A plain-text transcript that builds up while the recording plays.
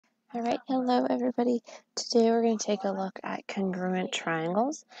All right, hello everybody. Today we're going to take a look at congruent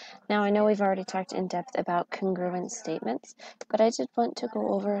triangles. Now I know we've already talked in depth about congruent statements, but I did want to go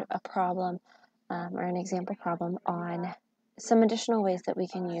over a problem or an example problem on some additional ways that we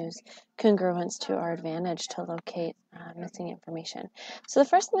can use congruence to our advantage to locate missing information. So the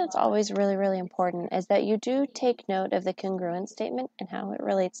first thing that's always really important is that you do take note of the congruent statement and how it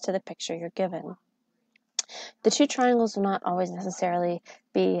relates to the picture you're given. The two triangles will not always necessarily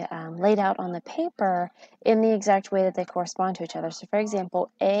be laid out on the paper in the exact way that they correspond to each other. So for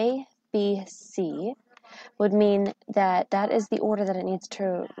example, A, B, C would mean that that is the order that it needs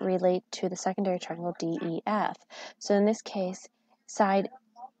to relate to the secondary triangle D, E, F. So in this case, side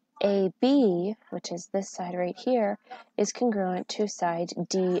AB, which is this side right here, is congruent to side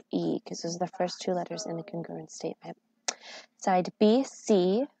DE, because those are the first two letters in the congruent statement. Side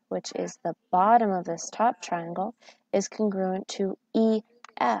BC, which is the bottom of this top triangle, is congruent to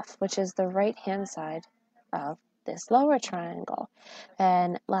EF, which is the right-hand side of this lower triangle.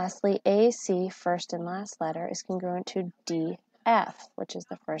 And lastly, AC, first and last letter, is congruent to DF, which is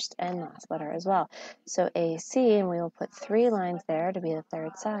the first and last letter as well. So AC, and we will put 3 lines there to be the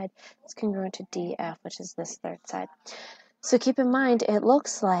third side, is congruent to DF, which is this third side. So keep in mind, it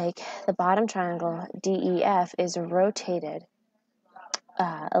looks like the bottom triangle, DEF, is rotated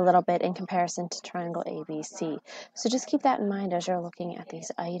a little bit in comparison to triangle ABC. So just keep that in mind as you're looking at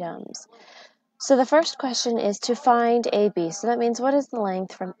these items. So the first question is to find AB. So that means what is the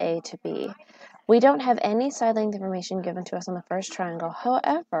length from A to B? We don't have any side length information given to us on the first triangle.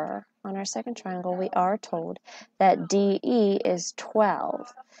 However, on our second triangle, we are told that DE is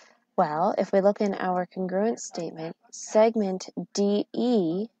 12. Well, if we look in our congruent statement, segment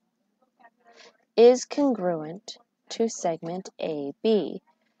DE is congruent to segment AB.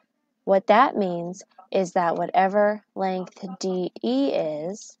 What that means is that whatever length DE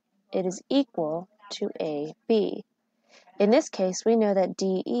is, it is equal to AB. In this case, we know that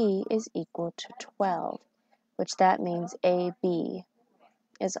DE is equal to 12, which that means AB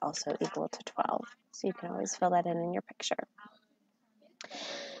is also equal to 12. So you can always fill that in your picture.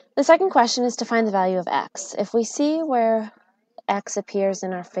 The second question is to find the value of x. If we see where x appears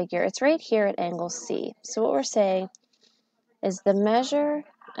in our figure, it's right here at angle C. So what we're saying is the measure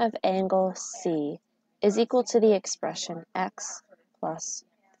of angle C is equal to the expression x plus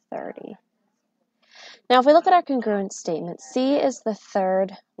 30. Now, if we look at our congruent statement, C is the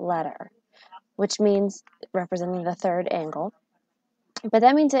third letter, which means representing the third angle, but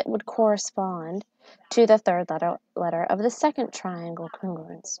that means it would correspond to the third letter of the second triangle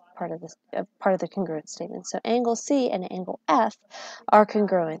congruence, part of the congruent statement. So angle C and angle F are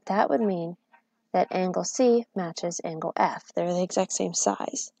congruent. That would mean that angle C matches angle F. They're the exact same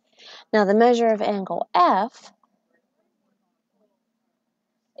size. Now, the measure of angle F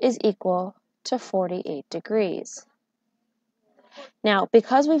is equal to 48 degrees. Now,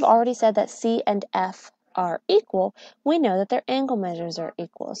 because we've already said that C and F are equal, we know that their angle measures are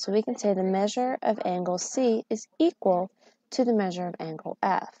equal. So we can say the measure of angle C is equal to the measure of angle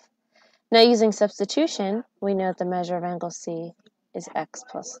F. Now, using substitution, we know that the measure of angle C is x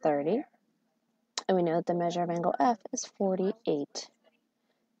plus 30. And we know that the measure of angle F is 48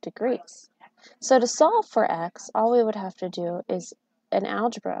 degrees. So to solve for x, all we would have to do is an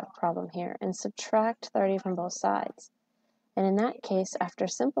algebra problem here and subtract 30 from both sides. And in that case, after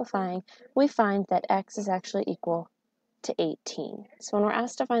simplifying, we find that x is actually equal to 18. So when we're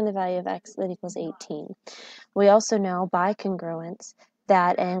asked to find the value of x that equals 18, we also know by congruence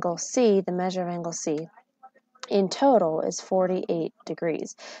that angle C, the measure of angle C, in total is 48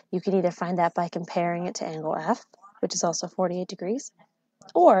 degrees. You can either find that by comparing it to angle F, which is also 48 degrees,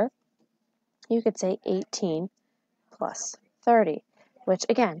 or you could say 18 plus 30, which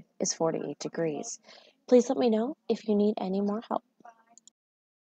again is 48 degrees. Please let me know if you need any more help.